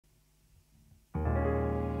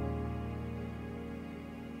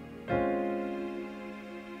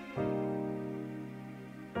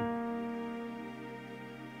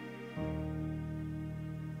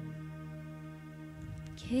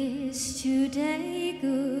Kiss today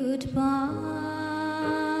goodbye,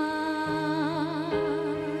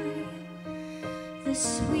 the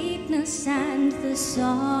sweetness and the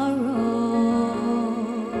sorrow.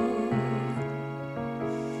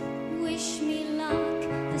 Wish me luck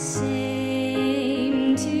the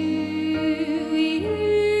same to you,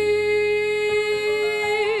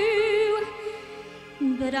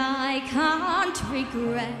 but I can't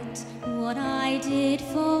regret what I did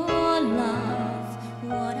for love.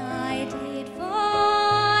 What I did for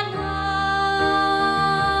love.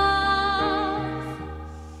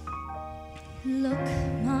 Look,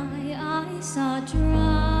 my eyes are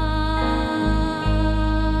dry.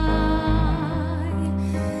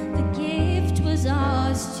 The gift was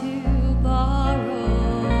ours to borrow.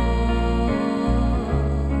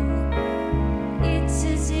 It's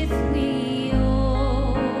as if we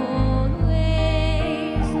always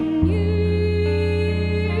knew.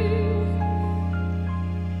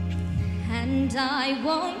 And I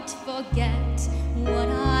won't forget what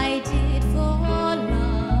I did.